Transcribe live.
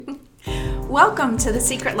Welcome to The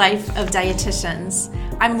Secret Life of Dietitians.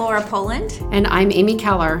 I'm Laura Poland. And I'm Amy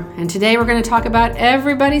Keller. And today we're going to talk about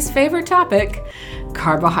everybody's favorite topic,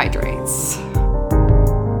 carbohydrates.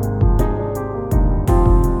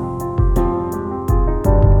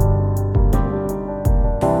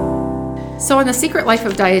 So in The Secret Life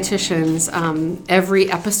of Dietitians,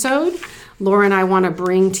 every episode, Laura and I want to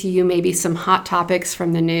bring to you maybe some hot topics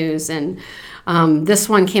from the news. And this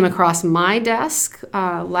one came across my desk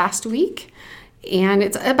last week. And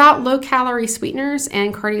it's about low-calorie sweeteners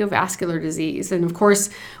and cardiovascular disease. And of course,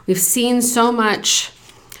 we've seen so much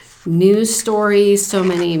news stories, so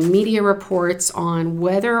many media reports on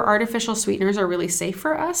whether artificial sweeteners are really safe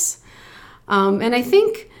for us. And I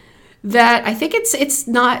think it's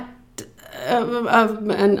not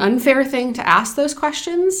an unfair thing to ask those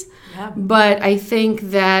questions. Yeah. But I think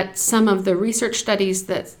that some of the research studies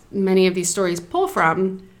that many of these stories pull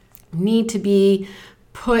from need to be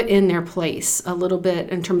put in their place a little bit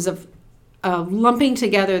in terms of lumping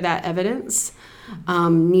together that evidence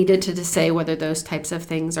needed to say whether those types of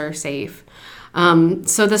things are safe.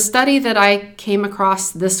 So the study that I came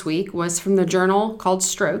across this week was from the journal called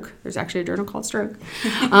Stroke. There's actually a journal called Stroke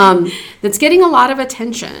that's getting a lot of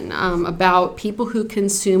attention about people who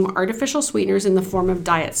consume artificial sweeteners in the form of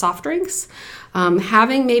diet soft drinks,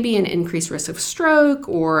 having maybe an increased risk of stroke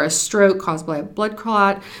or a stroke caused by a blood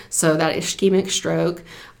clot, so that ischemic stroke.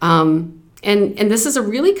 And this is a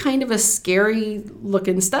really kind of a scary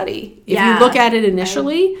looking study. If you look at it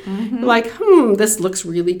initially, you're like, this looks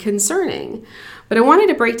really concerning. But I wanted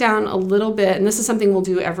to break down a little bit, and this is something we'll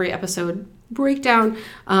do every episode, break down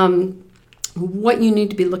what you need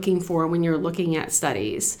to be looking for when you're looking at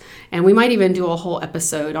studies. And we might even do a whole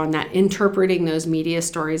episode on that, interpreting those media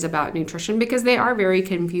stories about nutrition, because they are very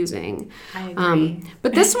confusing. I agree.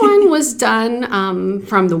 But this one was done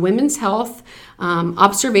from the Women's Health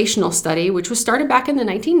observational study, which was started back in the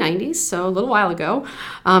 1990s, so a little while ago,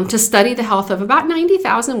 to study the health of about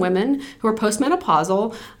 90,000 women who are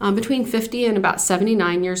postmenopausal between 50 and about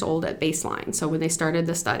 79 years old at baseline, so when they started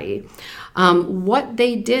the study. What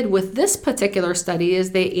they did with this particular study is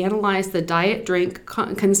they analyzed the diet drink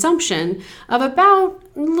consumption of about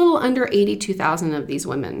a little under 82,000 of these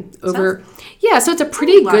women so it's a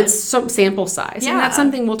pretty good sample size. And that's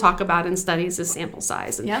something we'll talk about in studies, is sample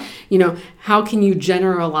size. And, how can you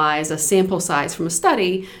generalize a sample size from a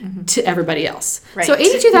study to everybody else? Right. So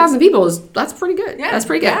 82,000 people, that's pretty good. Yeah. That's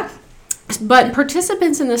pretty good. Yeah. But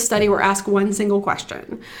participants in this study were asked one single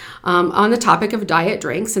question on the topic of diet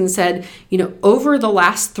drinks and said, over the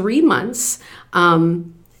last 3 months,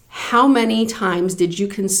 how many times did you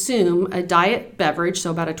consume a diet beverage,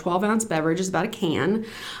 so about a 12-ounce beverage is about a can,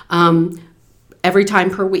 every time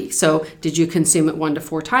per week? So did you consume it 1 to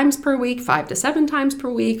 4 times per week, 5 to 7 times per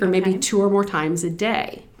week, or maybe 2 or more times a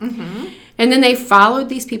day? Mm-hmm. And then they followed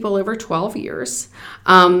these people over 12 years,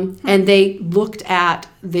 and they looked at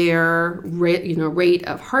their rate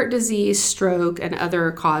of heart disease, stroke, and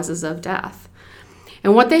other causes of death.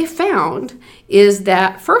 And what they found is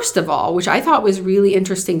that, first of all, which I thought was really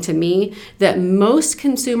interesting to me, that most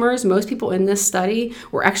people in this study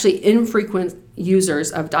were actually infrequent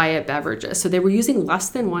users of diet beverages. So they were using less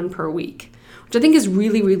than 1 per week, which I think is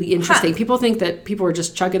really, really interesting. People think that people are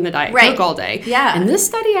just chugging the Diet Coke all day. Yeah. And this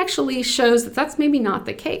study actually shows that that's maybe not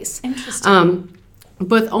the case. Interesting.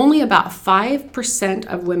 With only about 5%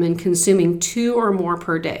 of women consuming 2 or more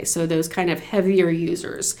per day, so those kind of heavier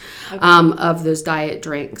users of those diet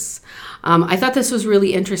drinks. I thought this was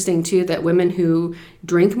really interesting, too, that women who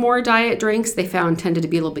drink more diet drinks, they found tended to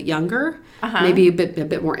be a little bit younger, maybe a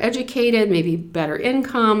bit more educated, maybe better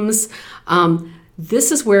incomes.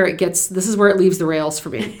 This is where it leaves the rails for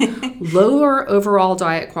me. Lower overall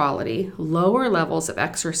diet quality, lower levels of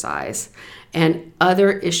exercise, and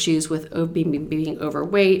other issues with being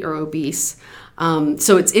overweight or obese.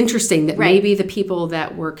 So it's interesting that maybe the people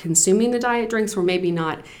that were consuming the diet drinks were maybe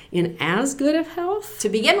not in as good of health to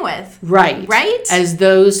begin with. Right. As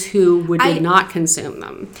those who did not consume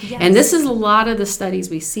them. Yes. And this is a lot of the studies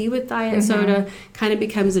we see with diet soda, kind of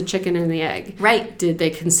becomes a chicken and the egg. Right. Did they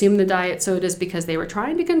consume the diet sodas because they were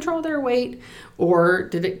trying to control their weight, or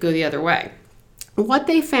did it go the other way? What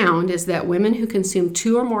they found is that women who consumed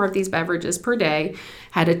 2 or more of these beverages per day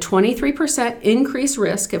had a 23% increased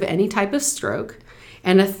risk of any type of stroke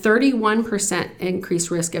and a 31%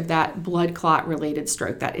 increased risk of that blood clot related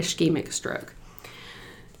stroke, that ischemic stroke.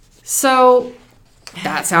 So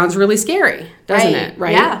that sounds really scary, doesn't it?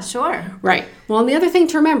 Right? Yeah, sure. Right. Well, and the other thing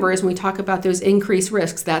to remember is when we talk about those increased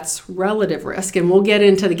risks, that's relative risk. And we'll get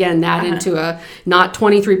into, again, into a not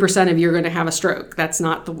 23% of you're going to have a stroke. That's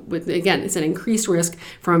not, again, it's an increased risk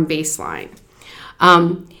from baseline.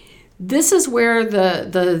 this is where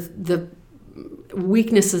the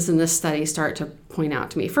weaknesses in this study start to point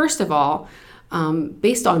out to me. First of all,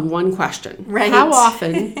 based on one question, right. How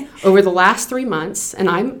often over the last 3 months, and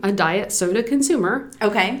I'm a diet soda consumer,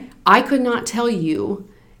 okay, I could not tell you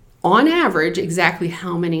on average exactly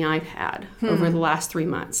how many I've had over the last 3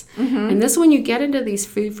 months. And this, when you get into these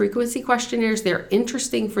food frequency questionnaires, they're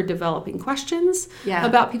interesting for developing questions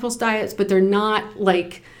about people's diets, but they're not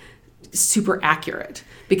like super accurate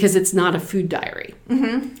because it's not a food diary.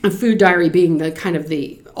 A food diary being the kind of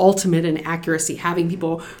the ultimate in accuracy, having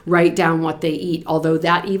people write down what they eat, although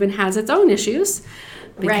that even has its own issues.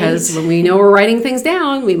 Because when we know we're writing things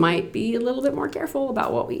down, we might be a little bit more careful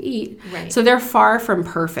about what we eat. Right. So they're far from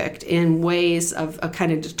perfect in ways of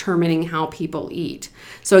kind of determining how people eat.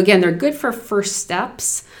 So again, they're good for first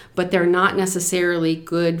steps, but they're not necessarily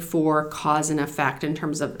good for cause and effect in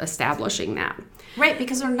terms of establishing that. Right,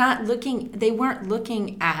 because they weren't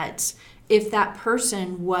looking at if that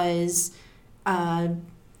person was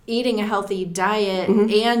eating a healthy diet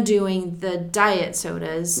and doing the diet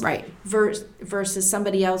sodas, right, versus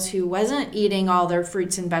somebody else who wasn't eating all their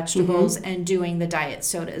fruits and vegetables and doing the diet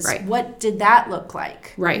sodas. Right. What did that look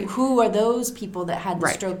like? Right. Who are those people that had the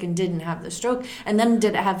stroke and didn't have the stroke? And then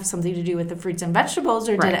did it have something to do with the fruits and vegetables,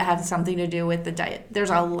 or did it have something to do with the diet? There's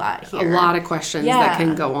a lot here. A lot of questions that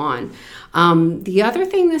can go on. The other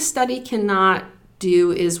thing this study cannot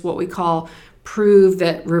do is what we call prove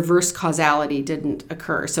that reverse causality didn't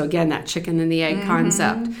occur. So again, that chicken and the egg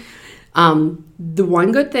concept. The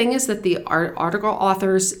one good thing is that the article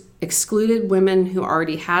authors excluded women who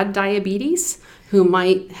already had diabetes, who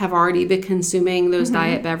might have already been consuming those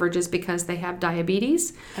diet beverages because they have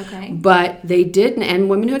diabetes. Okay. But they didn't,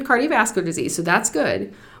 and women who had cardiovascular disease, so that's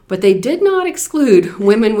good. But they did not exclude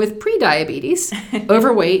women with prediabetes,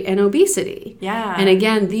 overweight, and obesity. Yeah. And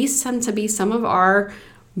again, these tend to be some of our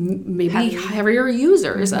maybe heavier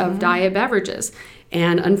users of diet beverages.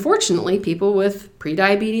 And unfortunately, people with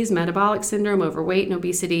prediabetes, metabolic syndrome, overweight, and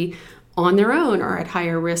obesity on their own are at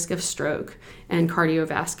higher risk of stroke and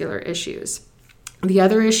cardiovascular issues. The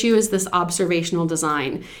other issue is this observational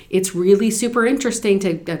design. It's really super interesting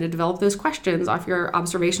to develop those questions off your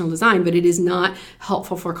observational design, but it is not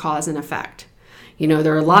helpful for cause and effect. You know,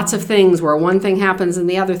 there are lots of things where one thing happens and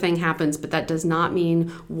the other thing happens, but that does not mean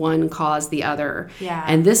one caused the other. Yeah.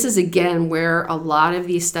 And this is, again, where a lot of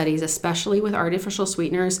these studies, especially with artificial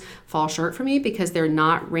sweeteners, fall short for me because they're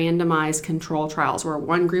not randomized control trials where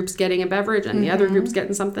one group's getting a beverage and the other group's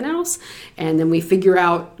getting something else. And then we figure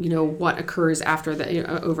out, you know, what occurs after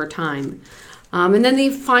over time. And then the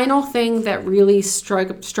final thing that really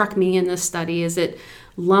struck me in this study is it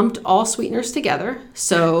lumped all sweeteners together.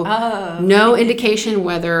 So no indication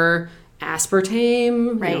whether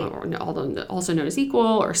aspartame, or also known as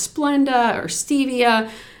Equal, or Splenda, or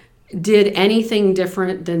Stevia, did anything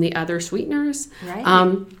different than the other sweeteners.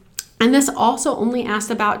 Right. And this also only asked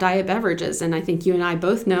about diet beverages. And I think you and I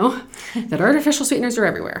both know that artificial sweeteners are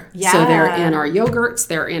everywhere. Yeah. So they're in our yogurts,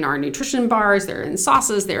 they're in our nutrition bars, they're in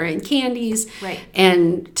sauces, they're in candies. Right.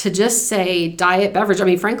 And to just say diet beverage, I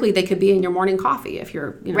mean, frankly, they could be in your morning coffee if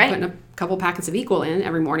you're putting a couple packets of Equal in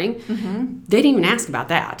every morning. They didn't even ask about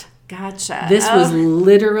that. Gotcha. This was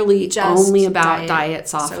literally just only about diet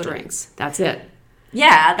soft soda. drinks. That's it.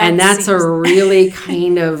 Yeah. And that's a really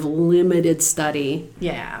kind of limited study.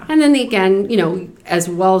 Yeah. And then again, you know, as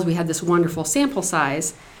well as we had this wonderful sample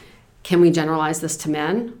size, can we generalize this to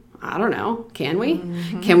men? I don't know. Can we?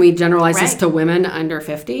 Can we generalize this to women under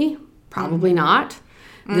 50? Probably not.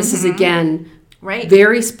 This is, again,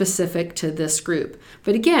 very specific to this group.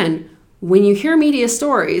 But again, when you hear media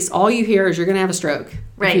stories, all you hear is you're going to have a stroke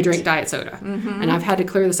if you drink diet soda. And I've had to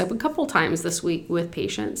clear this up a couple times this week with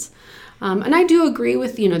patients. And I do agree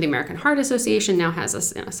with, the American Heart Association now has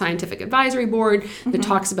a scientific advisory board that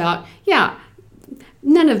talks about,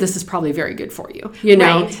 none of this is probably very good for you.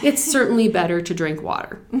 It's certainly better to drink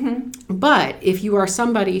water. But if you are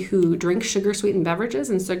somebody who drinks sugar-sweetened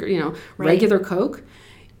beverages and sugar, regular Coke,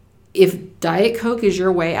 if Diet Coke is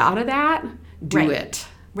your way out of that, do it.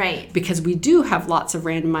 Right. Because we do have lots of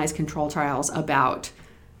randomized control trials about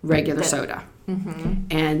regular soda.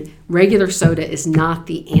 And regular soda is not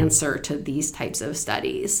the answer to these types of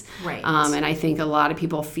studies. Right. And I think a lot of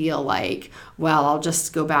people feel like, well, I'll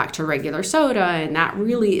just go back to regular soda, and that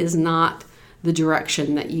really is not the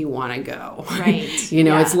direction that you want to go. Right.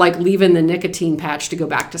 It's like leaving the nicotine patch to go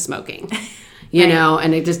back to smoking. you know,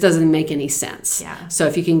 and it just doesn't make any sense. Yeah. So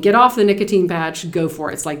if you can get off the nicotine patch, go for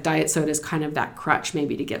it. It's like diet soda is kind of that crutch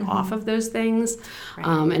maybe to get off of those things. Right.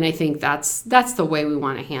 And I think that's the way we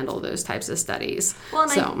want to handle those types of studies. Well,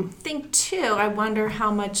 and I think too, I wonder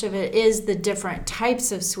how much of it is the different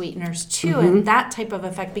types of sweeteners too, and that type of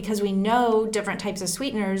effect, because we know different types of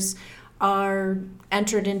sweeteners are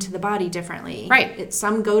entered into the body differently. Right.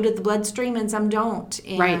 Some go to the bloodstream and some don't.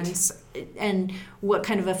 And, right. And what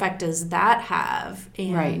kind of effect does that have?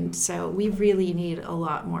 And right. so we really need a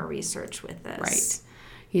lot more research with this. Right.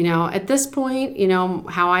 You know, at this point, you know,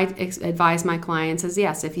 how I advise my clients is,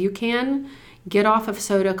 yes, if you can get off of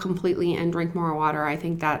soda completely and drink more water, I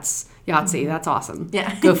think that's Yahtzee. That's awesome.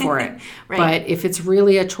 Yeah. Go for it. Right. But if it's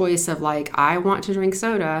really a choice of like, I want to drink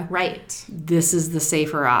soda, right, this is the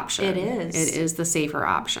safer option. It is. It is the safer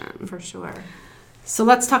option. For sure. So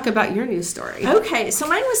let's talk about your news story. Okay. So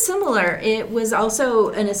mine was similar. It was also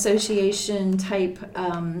an association type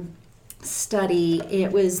study.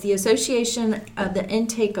 It was the association of the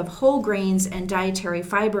intake of whole grains and dietary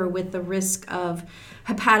fiber with the risk of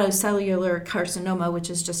hepatocellular carcinoma, which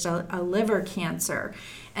is just a liver cancer.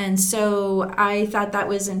 And so I thought that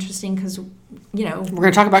was interesting because, you know, we're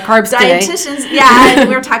going to talk about carbs today. Dietitians, yeah, and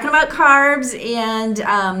we're talking about carbs,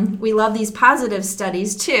 and we love these positive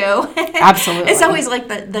studies too. Absolutely. It's always like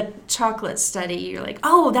the chocolate study. You're like,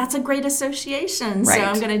 oh, that's a great association, right. So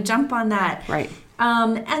I'm going to jump on that. Right.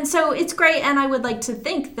 And so it's great, and I would like to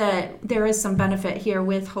think that there is some benefit here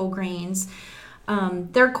with whole grains.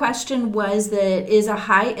 Their question was that is a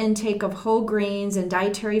high intake of whole grains and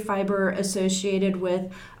dietary fiber associated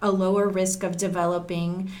with a lower risk of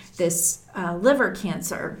developing this liver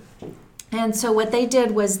cancer? And so what they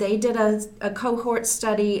did was they did a cohort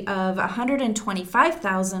study of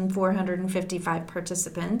 125,455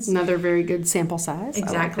 participants. Another very good sample size.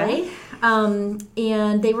 Exactly.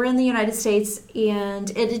 And they were in the United States, and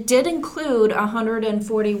it did include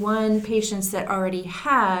 141 patients that already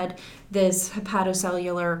had this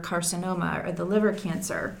hepatocellular carcinoma, or the liver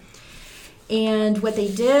cancer. And what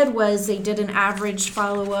they did was they did an average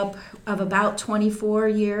follow-up of about 24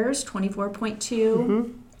 years,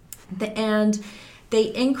 24.2. And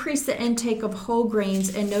they increased the intake of whole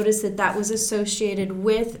grains and noticed that was associated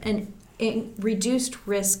with a reduced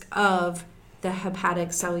risk of the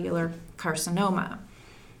hepatic cellular carcinoma.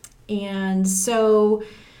 And so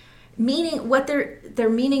what their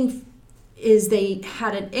meaning is they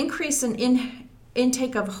had an increase in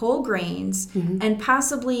intake of whole grains and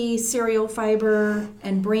possibly cereal fiber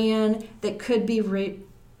and bran that could be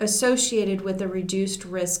associated with a reduced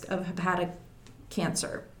risk of hepatic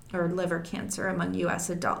cancer or liver cancer among U.S.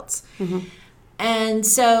 adults. And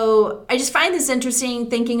so I just find this interesting,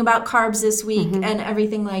 thinking about carbs this week and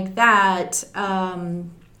everything like that.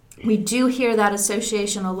 We do hear that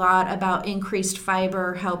association a lot about increased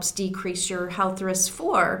fiber helps decrease your health risks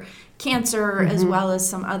for cancer as well as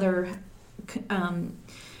some other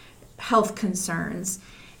health concerns.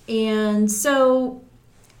 And so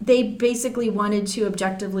they basically wanted to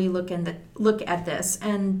objectively look at this.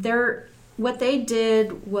 And what they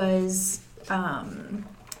did was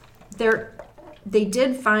they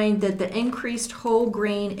did find that the increased whole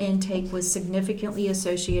grain intake was significantly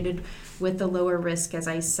associated with the lower risk, as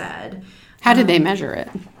I said. How did they measure it?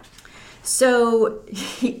 So,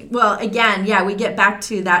 well, again, yeah, we get back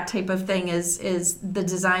to that type of thing is the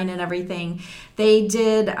design and everything. They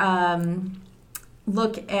did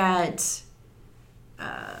look at,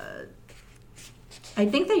 I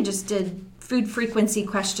think they just did food frequency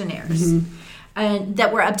questionnaires and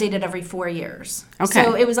that were updated every 4 years. Okay.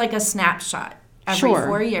 So it was like a snapshot every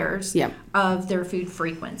 4 years of their food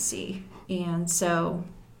frequency. And so,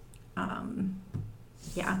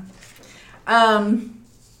 yeah.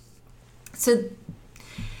 So,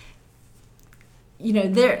 you know,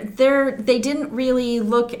 they didn't really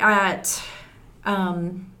look at,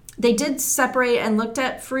 they did separate and looked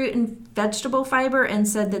at fruit and vegetable fiber and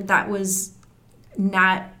said that was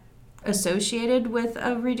not associated with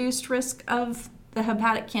a reduced risk of the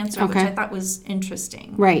hepatic cancer, which I thought was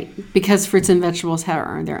interesting. Right, because fruits and vegetables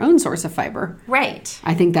are their own source of fiber. Right.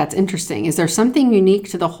 I think that's interesting. Is there something unique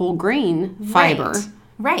to the whole grain fiber?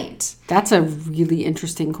 Right. That's a really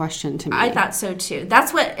interesting question to me. I thought so too.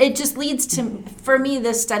 That's what it just leads to. For me,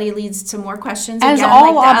 this study leads to more questions. As again,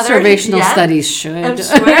 all like observational studies should. I'm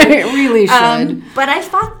sure. It really should. But I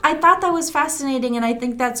thought that was fascinating, and I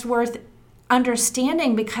think that's worth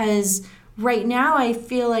understanding because right now I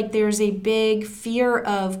feel like there's a big fear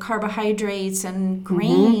of carbohydrates and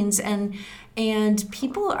grains and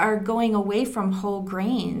people are going away from whole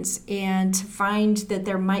grains, and to find that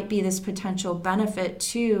there might be this potential benefit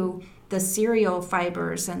to the cereal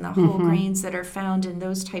fibers and the whole grains that are found in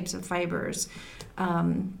those types of fibers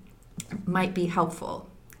might be helpful.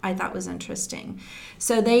 I thought was interesting.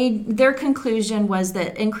 So their conclusion was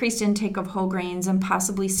that increased intake of whole grains and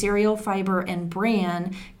possibly cereal fiber and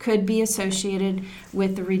bran could be associated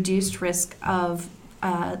with the reduced risk of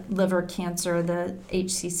liver cancer, the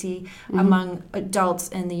HCC, among adults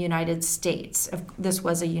in the United States. This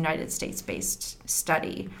was a United States-based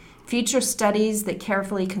study. Future studies that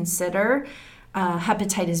carefully consider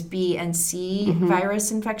hepatitis B and C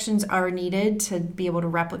virus infections are needed to be able to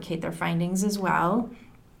replicate their findings as well.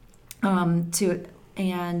 To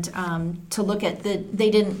look at they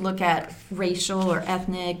didn't look at racial or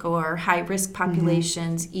ethnic or high risk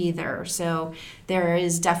populations either. So there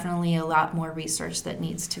is definitely a lot more research that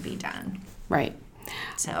needs to be done. Right.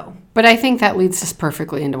 So, but I think that leads us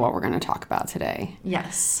perfectly into what we're going to talk about today.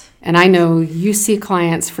 Yes. And I know you see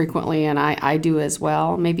clients frequently, and I do as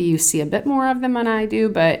well. Maybe you see a bit more of them than I do,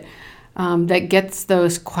 but that gets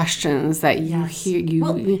those questions that you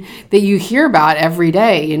hear about every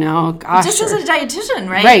day. You know, gosh, just as a dietitian,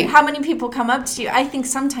 right? Right. How many people come up to you? I think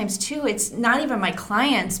sometimes too, it's not even my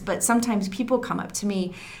clients, but sometimes people come up to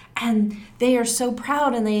me, and they are so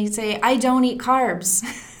proud, and they say, "I don't eat carbs."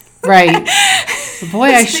 Right.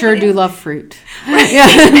 Boy, I sure do love fruit.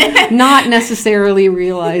 Yeah. Not necessarily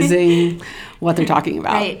realizing what they're talking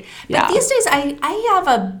about. Right. But these days, I have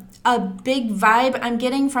a big vibe I'm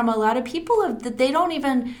getting from a lot of people that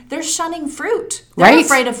they're shunning fruit. They're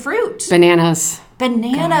afraid of fruit. Bananas. Gosh,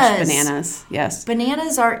 bananas. Yes.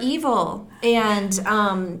 Bananas are evil. And,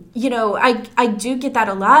 I do get that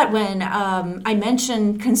a lot when I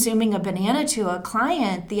mentioned consuming a banana to a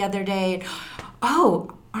client the other day.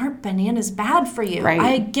 Oh, aren't bananas bad for you? Right.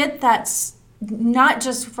 I get that not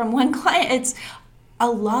just from one client. It's a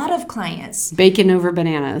lot of clients. Bacon over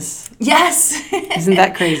bananas. Yes. Isn't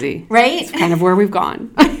that crazy? Right? It's kind of where we've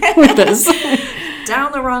gone with this.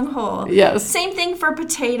 Down the wrong hole. Yes. Same thing for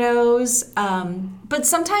potatoes. But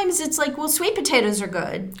sometimes it's like, well, sweet potatoes are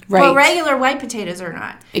good. Right. Well, regular white potatoes are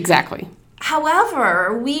not. Exactly.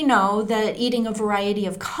 However, we know that eating a variety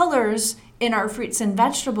of colors in our fruits and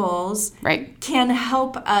vegetables can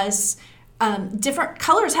help us. Different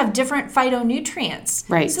colors have different phytonutrients.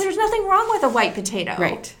 Right. So there's nothing wrong with a white potato.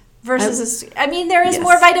 Right. Versus, there is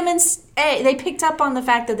more vitamin A. They picked up on the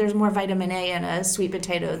fact that there's more vitamin A in a sweet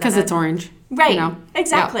potato. Because it's orange. Right. You know?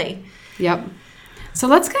 Exactly. Yep. So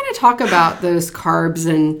let's kind of talk about those carbs.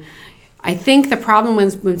 And I think the problem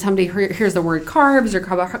when somebody hears the word carbs or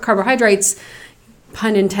carbohydrates,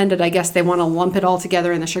 pun intended, I guess they want to lump it all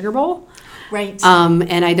together in the sugar bowl. Right.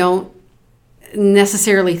 And I don't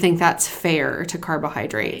necessarily think that's fair to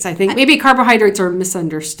carbohydrates. I think maybe carbohydrates are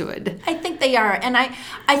misunderstood. I think they are. And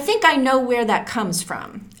I think I know where that comes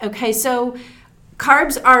from. Okay, so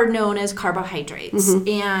carbs are known as carbohydrates.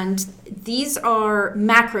 And these are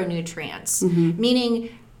macronutrients,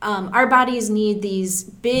 meaning our bodies need these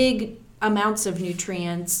big amounts of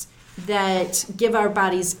nutrients that give our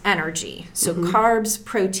bodies energy. So carbs,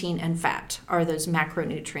 protein, and fat are those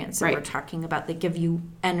macronutrients that we're talking about that give you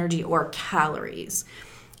energy or calories.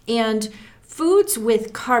 And foods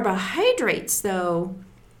with carbohydrates, though,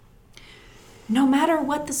 no matter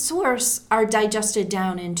what the source, are digested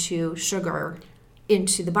down into sugar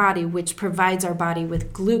into the body, which provides our body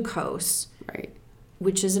with glucose,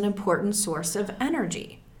 which is an important source of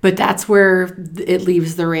energy. But that's where it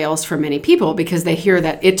leaves the rails for many people because they hear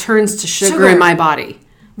that it turns to sugar in my body.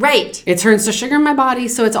 Right. It turns to sugar in my body,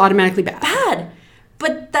 so it's automatically bad. Bad.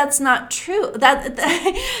 But that's not true.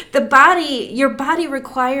 Your body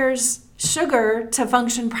requires sugar to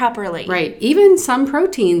function properly. Right. Even some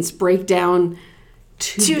proteins break down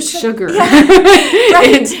to sugar. Yeah.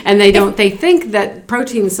 Right. and they think that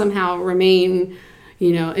proteins somehow remain,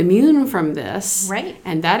 immune from this. Right.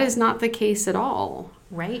 And that is not the case at all.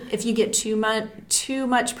 Right. If you get too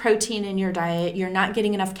much protein in your diet, you're not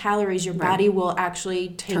getting enough calories. Your body will actually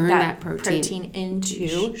take that protein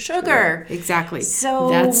into sugar. Exactly. So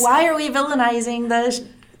why are we villainizing the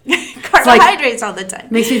carbohydrates all the time?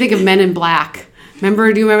 Makes me think of Men in Black. Do you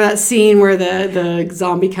remember that scene where the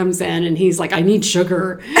zombie comes in and he's like, I need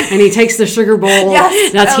sugar. And he takes the sugar bowl.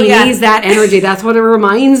 Yes. He needs that energy. That's what it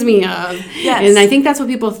reminds me of. Yes. And I think that's what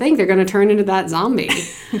people think. They're going to turn into that zombie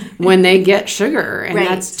when they get sugar. And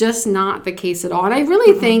that's just not the case at all. And I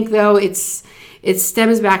really think, though, it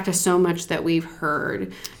stems back to so much that we've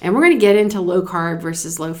heard. And we're going to get into low carb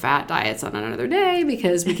versus low fat diets on another day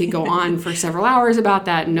because we could go on for several hours about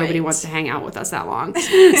that and nobody wants to hang out with us that long.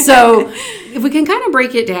 So if we can kind of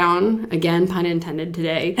break it down, again, pun intended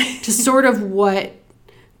today, to sort of what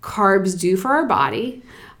carbs do for our body.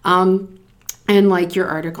 And like your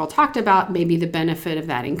article talked about, maybe the benefit of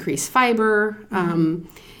that increased fiber.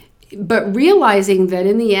 But realizing that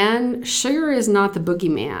in the end, sugar is not the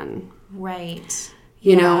boogeyman. Right.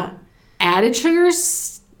 You know, added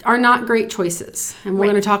sugars are not great choices. And we're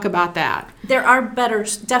going to talk about that. There are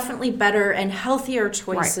definitely better and healthier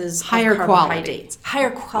choices. Higher quality. Higher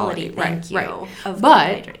quality, thank you. Of but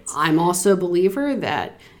carbohydrates. I'm also a believer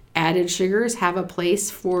that added sugars have a place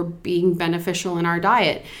for being beneficial in our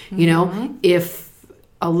diet. You know, if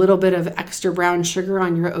a little bit of extra brown sugar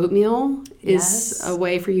on your oatmeal is a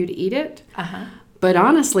way for you to eat it. But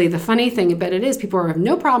honestly, the funny thing about it is people have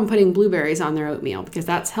no problem putting blueberries on their oatmeal because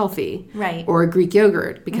that's healthy. Right. Or Greek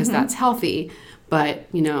yogurt because that's healthy. But,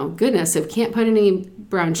 you know, goodness, if we can't put any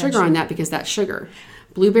brown sugar on that because that's sugar.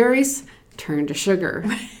 Blueberries turn to sugar.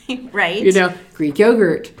 Right. You know, Greek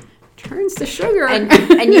yogurt turns to sugar. And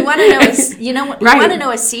you want to know, you want to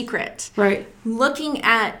know a secret. Right. Looking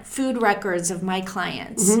at food records of my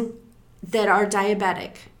clients that are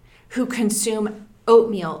diabetic who consume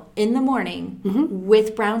oatmeal in the morning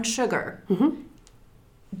with brown sugar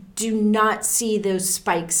do not see those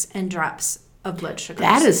spikes and drops of blood sugar.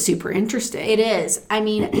 That is super interesting. It is. I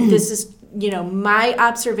mean, this is, you know, my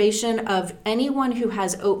observation of anyone who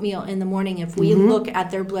has oatmeal in the morning. If we look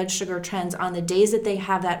at their blood sugar trends on the days that they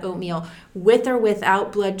have that oatmeal with or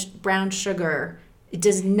without brown sugar, it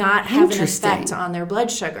does not have an effect on their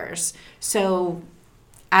blood sugars. So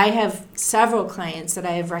I have several clients that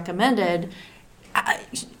I have recommended.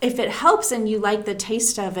 If it helps and you like the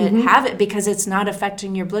taste of it, have it because it's not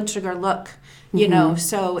affecting your blood sugar. Look, you know,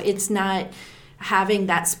 so it's not having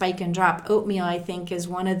that spike and drop. Oatmeal, I think, is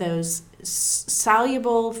one of those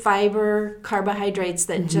soluble fiber carbohydrates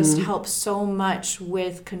that just help so much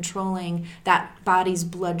with controlling that body's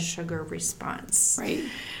blood sugar response. Right.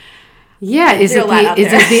 Yeah, does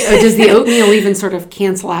the oatmeal even sort of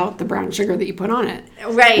cancel out the brown sugar that you put on it?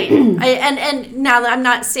 Right. And now I'm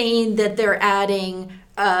not saying that they're adding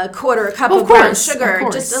a quarter cup of brown sugar,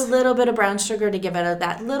 just a little bit of brown sugar to give it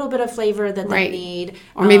that little bit of flavor that they need.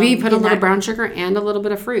 Or maybe you put a little brown sugar and a little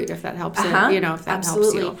bit of fruit if that helps it, you know, if that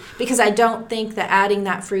helps you. Because I don't think that adding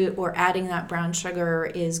that fruit or adding that brown sugar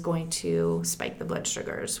is going to spike the blood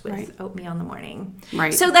sugars with oatmeal in the morning.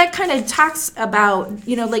 Right. So that kind of talks about,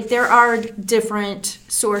 you know, like there are different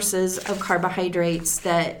sources of carbohydrates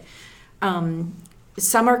that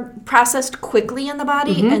some are processed quickly in the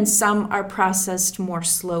body and some are processed more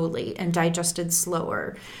slowly and digested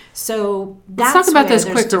slower. So that's Let's talk about those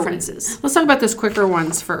quicker differences. Let's talk about those quicker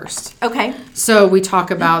ones first. Okay. So we talk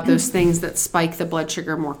about those things that spike the blood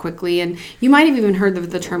sugar more quickly, and you might have even heard of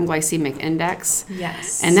the term glycemic index.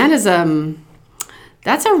 Yes. And that is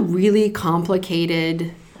that's a really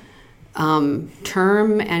complicated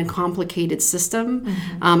term and complicated system.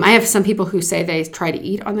 I have some people who say they try to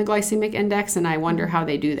eat on the glycemic index, and I wonder how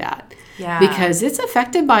they do that. Yeah. Because it's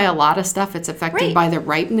affected by a lot of stuff. It's affected by the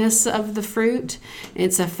ripeness of the fruit.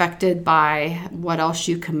 It's affected by what else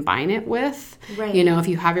you combine it with. Right. You know, if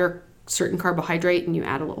you have your certain carbohydrate and you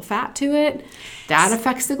add a little fat to it, that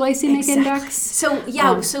affects the glycemic index. So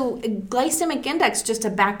so glycemic index, just to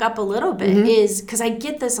back up a little bit, is, because I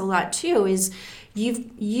get this a lot too, is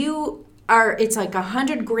it's like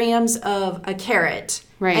 100 grams of a carrot,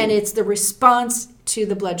 and it's the response to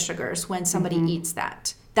the blood sugars when somebody eats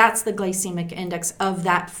that. That's the glycemic index of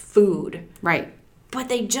that food. Right. But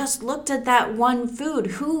they just looked at that one food.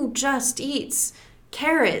 Who just eats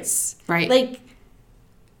carrots? Right. Like,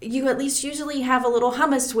 you at least usually have a little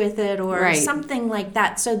hummus with it or something like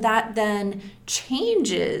that. So that then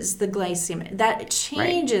changes the glycemic. That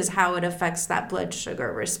changes how it affects that blood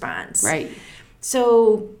sugar response. Right.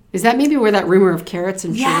 So is that maybe where that rumor of carrots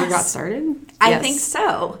and sugar got started? I think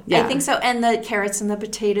so. Yeah. I think so. And the carrots and the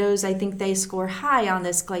potatoes, I think they score high on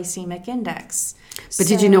this glycemic index. But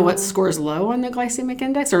did you know what scores low on the glycemic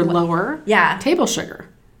index or lower? Yeah. Table sugar.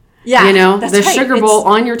 Yeah, you know, the sugar bowl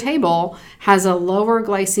on your table has a lower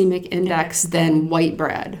glycemic index than white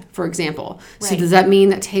bread, for example. Right. So does that mean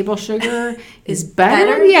that table sugar is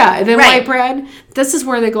better? Than white bread? This is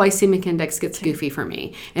where the glycemic index gets goofy for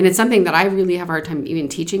me. And it's something that I really have a hard time even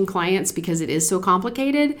teaching clients because it is so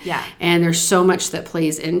complicated. Yeah. And there's so much that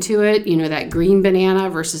plays into it. You know, that green banana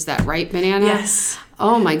versus that ripe banana. Yes.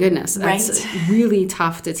 Oh, my goodness. That's really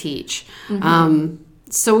tough to teach.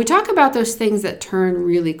 So we talk about those things that turn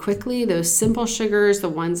really quickly, those simple sugars, the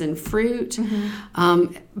ones in fruit.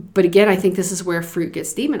 But again, I think this is where fruit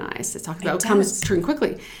gets demonized. It's talking about comes turn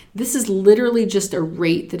quickly. This is literally just a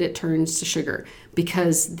rate that it turns to sugar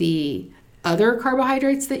because the other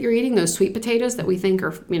carbohydrates that you're eating, those sweet potatoes that we think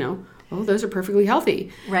are, you know, oh, those are perfectly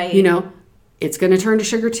healthy. Right. You know, it's going to turn to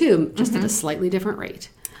sugar too, just at a slightly different rate.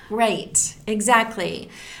 Right, exactly.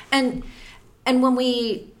 And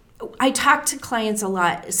when I talk to clients a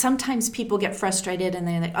lot, sometimes people get frustrated and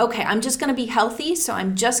they're like, okay, I'm just going to be healthy, so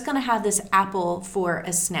I'm just going to have this apple for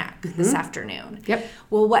a snack this afternoon. Yep.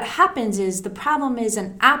 Well, what happens is, the problem is,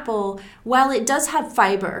 an apple, while it does have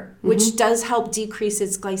fiber, which does help decrease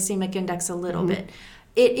its glycemic index a little bit,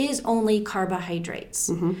 it is only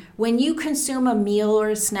carbohydrates. When you consume a meal or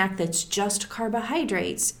a snack that's just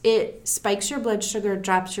carbohydrates, it spikes your blood sugar,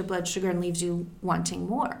 drops your blood sugar, and leaves you wanting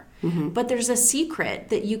more. But there's a secret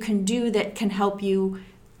that you can do that can help you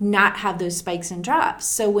not have those spikes and drops.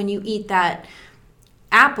 So when you eat that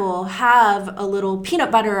apple, have a little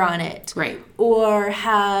peanut butter on it. Right. Or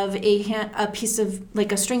have a piece of,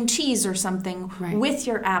 like, a string cheese or something with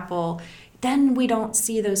your apple. Then we don't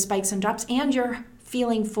see those spikes and drops, and you're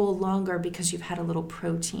feeling full longer because you've had a little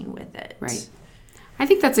protein with it. Right. I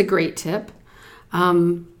think that's a great tip.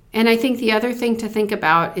 And I think the other thing to think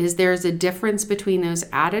about is there's a difference between those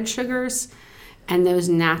added sugars and those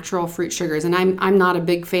natural fruit sugars. And I'm not a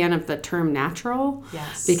big fan of the term natural,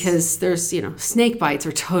 because there's, snake bites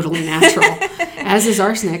are totally natural, as is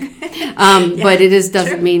arsenic. But it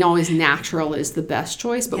doesn't mean always natural is the best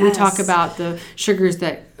choice. But we talk about the sugars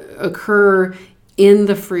that occur in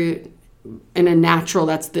the fruit in a natural,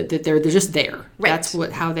 that they're just there. Right. That's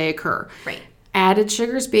how they occur. Right. Added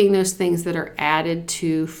sugars being those things that are added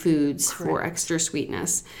to foods for extra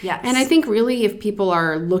sweetness. Yes. And I think really, if people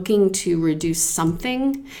are looking to reduce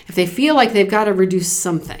something, if they feel like they've got to reduce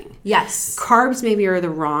something, carbs maybe are the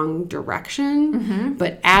wrong direction,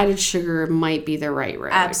 but added sugar might be the right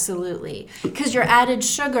road. Absolutely. Because your added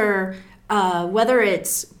sugar, whether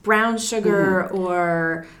it's brown sugar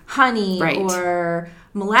or honey or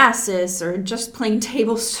molasses or just plain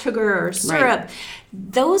table sugar or syrup,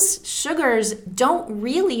 those sugars don't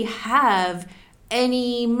really have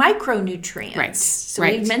any micronutrients. Right. So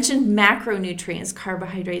we mentioned macronutrients.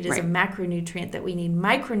 Carbohydrate is a macronutrient that we need.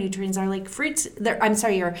 Micronutrients are like fruits.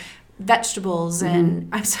 Your vegetables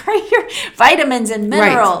and your vitamins and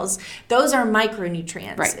minerals. Right. Those are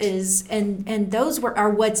micronutrients. Right. And those are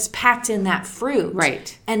what's packed in that fruit.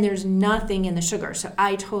 Right. And there's nothing in the sugar. So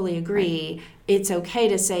I totally agree. Right. It's okay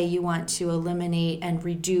to say you want to eliminate and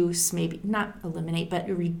reduce, maybe not eliminate, but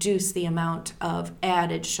reduce the amount of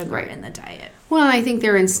added sugar in the diet. Well, I think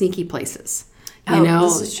they're in sneaky places.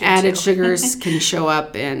 Added sugars can show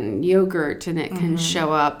up in yogurt, and it can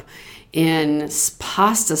show up in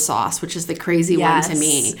pasta sauce, which is the crazy one to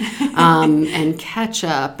me, and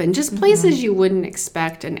ketchup, and just places you wouldn't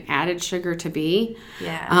expect an added sugar to be.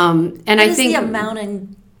 Yeah. And what is the amount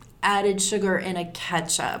of added sugar in a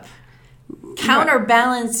ketchup?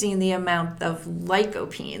 Counterbalancing the amount of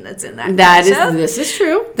lycopene that's in that ketchup. This is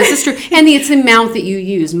true. And it's the amount that you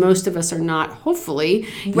use. Most of us are not, hopefully,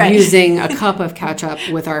 using a cup of ketchup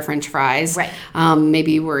with our French fries. Right.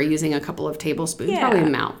 Maybe we're using a couple of tablespoons. Probably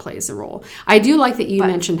amount plays a role. I do like that you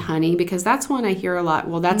mentioned honey, because that's one I hear a lot.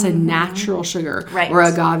 Well, that's a natural sugar or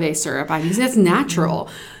agave syrup. I mean, that's natural.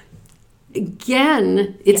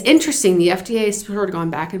 Again, it's interesting. The FDA has sort of gone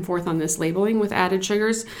back and forth on this labeling with added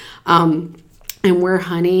sugars, and where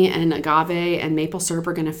honey and agave and maple syrup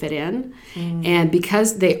are going to fit in. And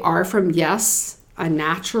because they are from, a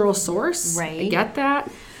natural source, I get that.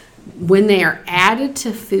 When they are added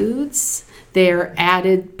to foods, they are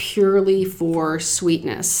added purely for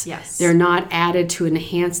sweetness. Yes. They're not added to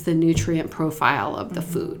enhance the nutrient profile of the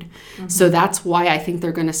food. So that's why I think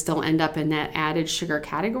they're going to still end up in that added sugar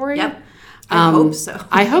category. Yep. I hope so.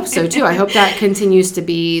 I hope so, too. I hope that continues to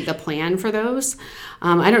be the plan for those.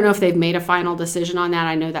 I don't know if they've made a final decision on that.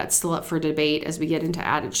 I know that's still up for debate as we get into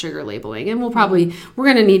added sugar labeling. And we're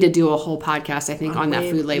going to need to do a whole podcast, I think, on that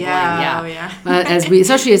food labeling.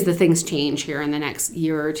 Especially as the things change here in the next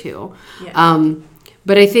year or two. Yeah.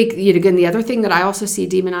 But I think, again, the other thing that I also see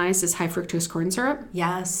demonized is high fructose corn syrup.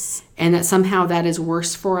 Yes. And that somehow that is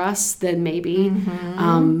worse for us than maybe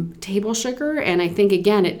table sugar. And I think,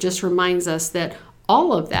 again, it just reminds us that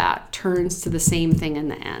all of that turns to the same thing in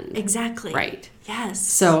the end. Exactly. Right. Yes.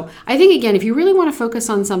 So I think, again, if you really want to focus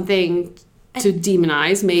on something to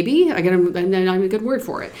demonize, maybe, I'm a good word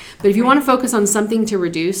for it. But if you want to focus on something to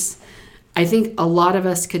reduce, I think a lot of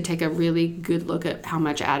us could take a really good look at how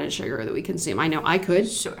much added sugar that we consume. I know I could.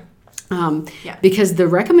 Sure. Because the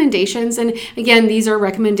recommendations, and again, these are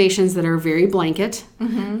recommendations that are very blanket.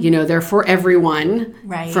 They're for everyone,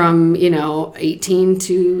 from 18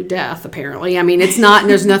 to death. Apparently, I mean, it's not.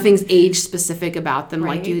 There's nothing age specific about them,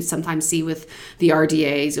 like you sometimes see with the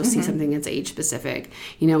RDAs. You'll see something that's age specific.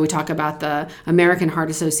 We talk about the American Heart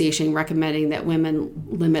Association recommending that women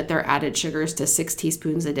limit their added sugars to 6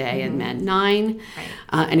 teaspoons a day, and men 9.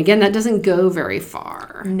 And again, that doesn't go very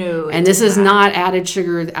far. No, and this is not added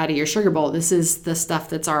sugar out of your sugar bowl. This is the stuff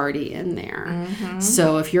that's already in there.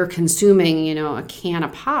 So if you're consuming, a can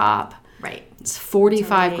of pop, it's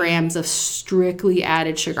 45 grams of strictly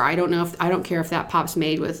added sugar. I don't care if that pop's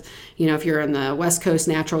made with, if you're in the West Coast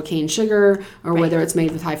natural cane sugar, or whether it's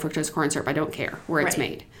made with high fructose corn syrup. I don't care where it's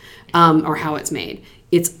made, or how it's made.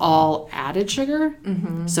 It's all added sugar.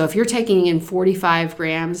 So if you're taking in 45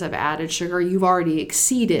 grams of added sugar, you've already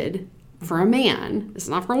exceeded, for a man, this is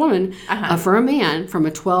not for a woman, for a man, from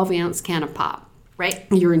a 12-ounce can of pop.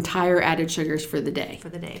 Your entire added sugars for the day.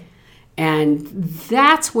 And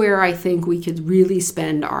that's where I think we could really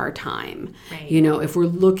spend our time. If we're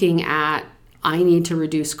looking at, I need to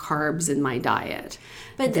reduce carbs in my diet.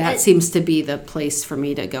 But that seems to be the place for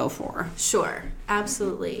me to go for. Sure,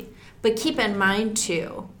 absolutely. But keep in mind,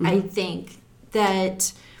 too, I think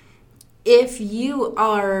that if you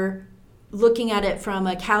are looking at it from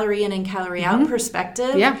a calorie in and calorie out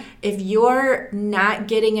perspective, if you're not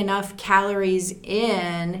getting enough calories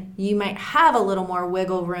in, you might have a little more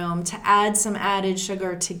wiggle room to add some added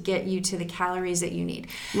sugar to get you to the calories that you need.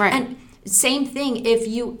 And same thing, if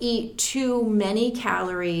you eat too many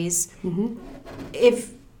calories,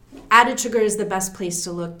 if added sugar is the best place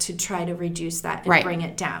to look to try to reduce that and bring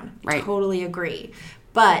it down. Totally agree.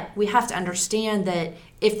 But we have to understand that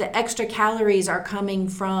if the extra calories are coming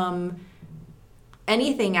from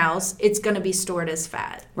anything else, it's going to be stored as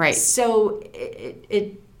fat. So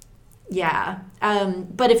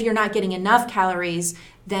but if you're not getting enough calories,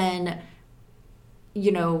 then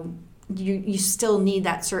you still need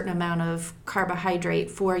that certain amount of carbohydrate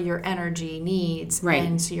for your energy needs,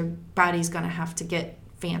 and so your body's going to have to get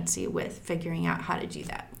fancy with figuring out how to do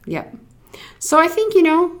that. So I think,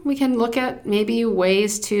 we can look at maybe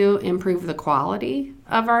ways to improve the quality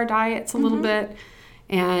of our diets a little bit.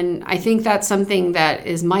 And I think that's something that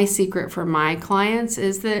is my secret for my clients,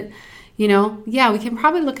 is that, we can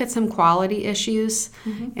probably look at some quality issues.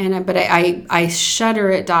 But I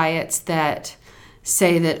shudder at diets that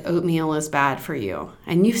say that oatmeal is bad for you.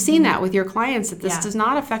 And you've seen that with your clients, that this does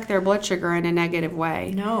not affect their blood sugar in a negative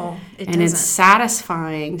way. No, it doesn't. And it's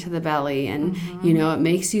satisfying to the belly, and, it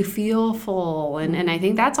makes you feel full. And I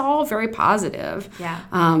think that's all very positive.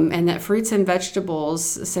 And that fruits and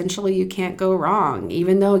vegetables, essentially you can't go wrong,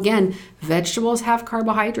 even though, again, vegetables have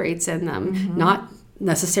carbohydrates in them, not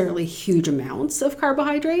necessarily huge amounts of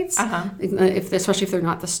carbohydrates, especially if they're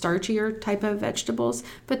not the starchier type of vegetables,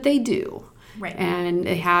 but they do. And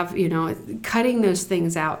they have, cutting those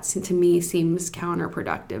things out, to me, seems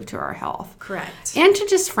counterproductive to our health. And to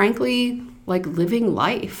just, frankly, living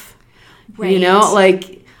life. I'm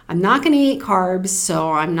not going to eat carbs,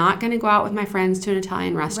 so I'm not going to go out with my friends to an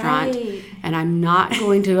Italian restaurant. And I'm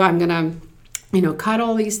going to cut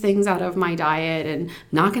all these things out of my diet, and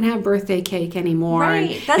not going to have birthday cake anymore.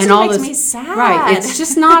 That's what makes me sad. It's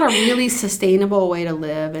just not a really sustainable way to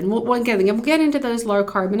live. And we'll get into those low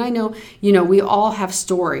carb. And I know, we all have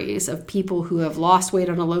stories of people who have lost weight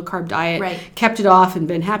on a low carb diet, kept it off, and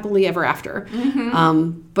been happily ever after.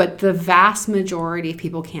 But the vast majority of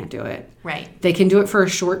people can't do it. They can do it for a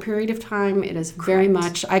short period of time. It is very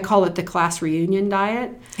much, I call it the class reunion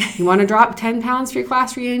diet. You want to drop 10 pounds for your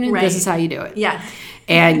class reunion? This is how you do it.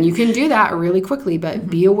 And you can do that really quickly, but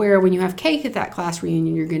be aware when you have cake at that class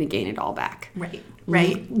reunion, you're going to gain it all back.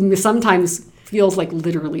 Sometimes feels like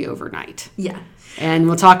literally overnight. And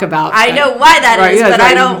we'll talk about I know why that is, but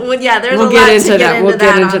I don't, there's a lot to get into that. We'll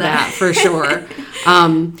get into that for sure.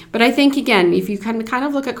 But I think, again, if you can kind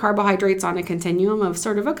of look at carbohydrates on a continuum of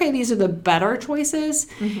sort of, okay, these are the better choices.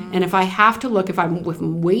 And if I have to look, if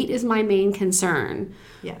weight is my main concern,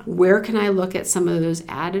 where can I look at some of those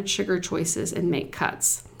added sugar choices and make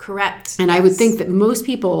cuts? And I would think that most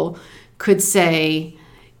people could say,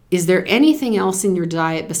 is there anything else in your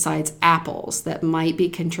diet besides apples that might be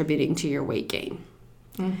contributing to your weight gain?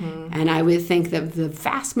 And I would think that the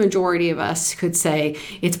vast majority of us could say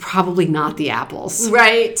it's probably not the apples.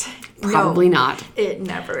 Probably not. It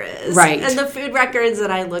never is. Right. And the food records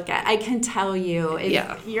that I look at, I can tell you,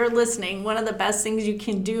 if you're listening, one of the best things you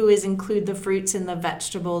can do is include the fruits and the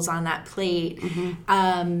vegetables on that plate.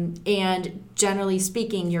 And generally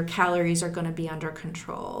speaking, your calories are going to be under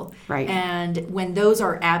control. Right. And when those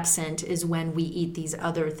are absent is when we eat these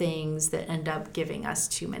other things that end up giving us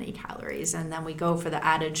too many calories. And then we go for the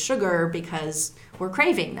added sugar because we're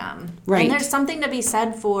craving them. Right. And there's something to be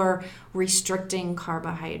said for restricting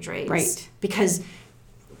carbohydrates. Right. Because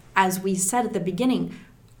as we said at the beginning,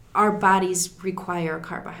 our bodies require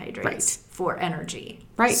carbohydrates for energy.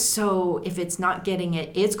 Right. So if it's not getting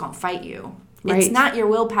it, it's going to fight you. Right. It's not your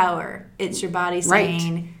willpower. It's your body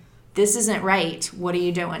saying, this isn't right. What are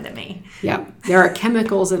you doing to me? Yeah. There are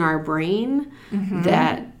chemicals in our brain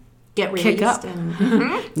that get released. Kick up.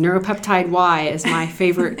 Neuropeptide Y is my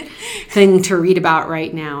favorite thing to read about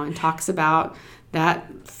right now, and talks about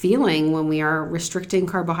that feeling when we are restricting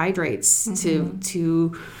carbohydrates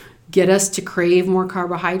to get us to crave more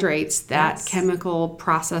carbohydrates. That chemical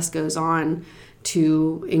process goes on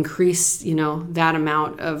to increase, that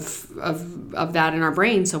amount of that in our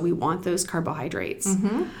brain. So we want those carbohydrates.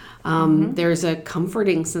 There's a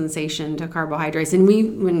comforting sensation to carbohydrates.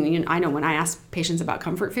 And I know when I ask patients about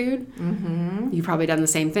comfort food, you've probably done the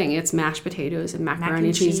same thing. It's mashed potatoes and macaroni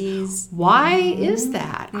and cheese. Why is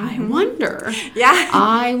that? I wonder. Yeah.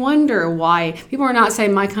 I wonder why. People are not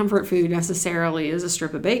saying my comfort food necessarily is a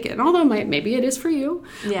strip of bacon, although maybe it is for you.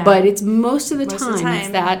 Yeah. But it's most of the time it's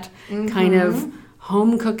that kind of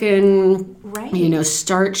home cooking,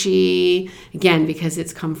 starchy, again, because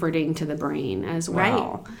it's comforting to the brain as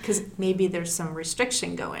well. Right, because maybe there's some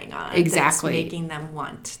restriction going on. Exactly. That's making them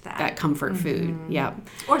want that comfort food,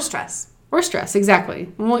 Or stress. Or stress,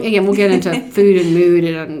 exactly. We'll get into food and mood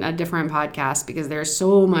in a different podcast, because there's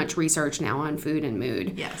so much research now on food and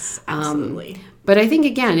mood. Yes, absolutely. But I think,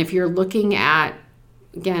 again, if you're looking at,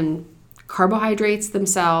 carbohydrates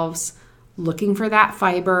themselves, looking for that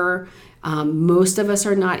fiber. Most of us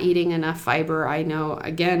are not eating enough fiber. I know,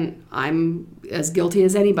 again, I'm as guilty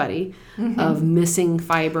as anybody of missing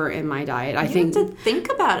fiber in my diet. You have to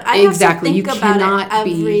think about it. I have to think about it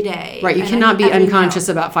every day. Right, you cannot be unconscious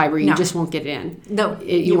about fiber. You just won't get it in. No,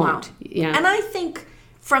 you won't. Yeah. And I think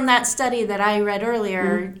from that study that I read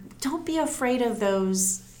earlier, don't be afraid of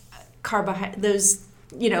those carbohydrates,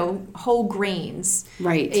 whole grains.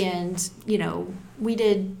 Right. And, we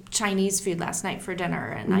did Chinese food last night for dinner,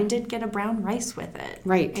 and I did get a brown rice with it.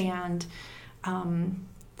 Right. And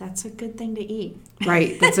that's a good thing to eat.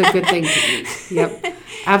 Right. That's a good thing to eat. Yep.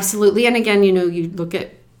 Absolutely. And again, you look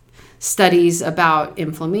at studies about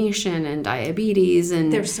inflammation and diabetes,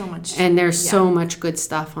 and there's so much. And there's so much good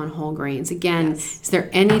stuff on whole grains. Again, is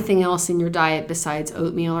there anything else in your diet besides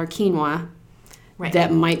oatmeal or quinoa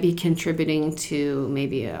that might be contributing to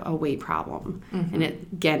maybe a weight problem? And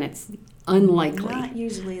it's unlikely. Not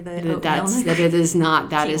usually the that it is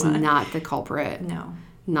not. That is not the culprit. No,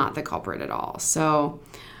 not the culprit at all. So,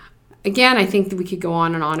 again, I think that we could go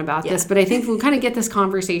on and on about this, but I think we'll kind of get this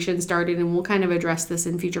conversation started, and we'll kind of address this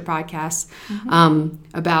in future podcasts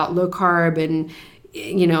about low carb and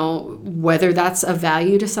whether that's of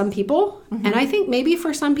value to some people. And I think maybe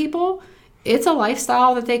for some people, it's a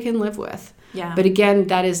lifestyle that they can live with. Yeah. But again,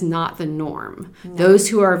 that is not the norm. No. Those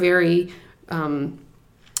who are very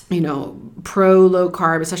pro low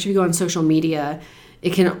carb, especially if you go on social media,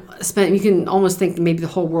 you can almost think maybe the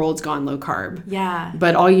whole world's gone low carb. Yeah.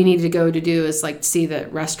 But all you need to go to do is see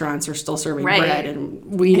that restaurants are still serving bread,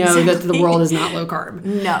 and we know that the world is not low carb.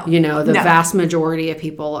 No. The vast majority of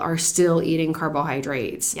people are still eating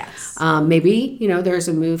carbohydrates. Yes. Maybe, there's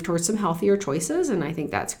a move towards some healthier choices, and I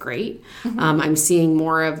think that's great. I'm seeing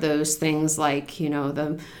more of those things like,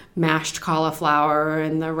 the mashed cauliflower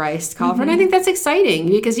and the riced cauliflower. And I think that's exciting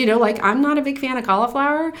because, I'm not a big fan of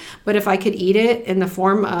cauliflower, but if I could eat it in the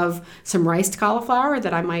form of some riced cauliflower,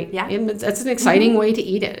 that I might, that's an exciting way to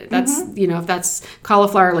eat it. That's, if that's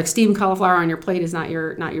cauliflower, like steamed cauliflower on your plate is not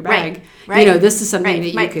your bag. Right. This is something that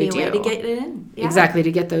you could do. Might be a way to get it in. Yeah. Exactly,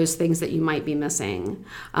 to get those things that you might be missing.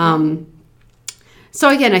 So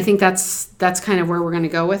again, I think that's kind of where we're going to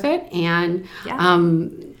go with it. And,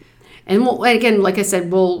 and again, like I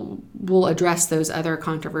said, we'll address those other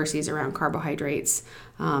controversies around carbohydrates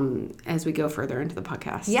as we go further into the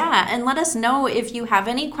podcast. Yeah, and let us know if you have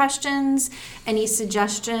any questions, any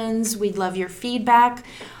suggestions. We'd love your feedback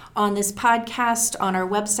on this podcast on our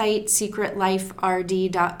website,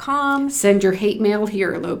 secretliferd.com. Send your hate mail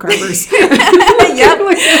here, low carbers. Yep.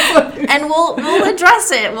 And we'll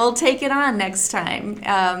address it. We'll take it on next time.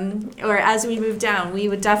 Or as we move down, we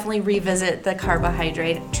would definitely revisit the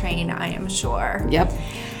carbohydrate train, I am sure. Yep.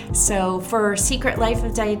 So for Secret Life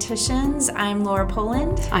of Dietitians, I'm Laura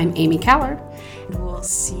Poland. I'm Amy Callard. We'll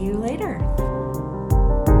see you later.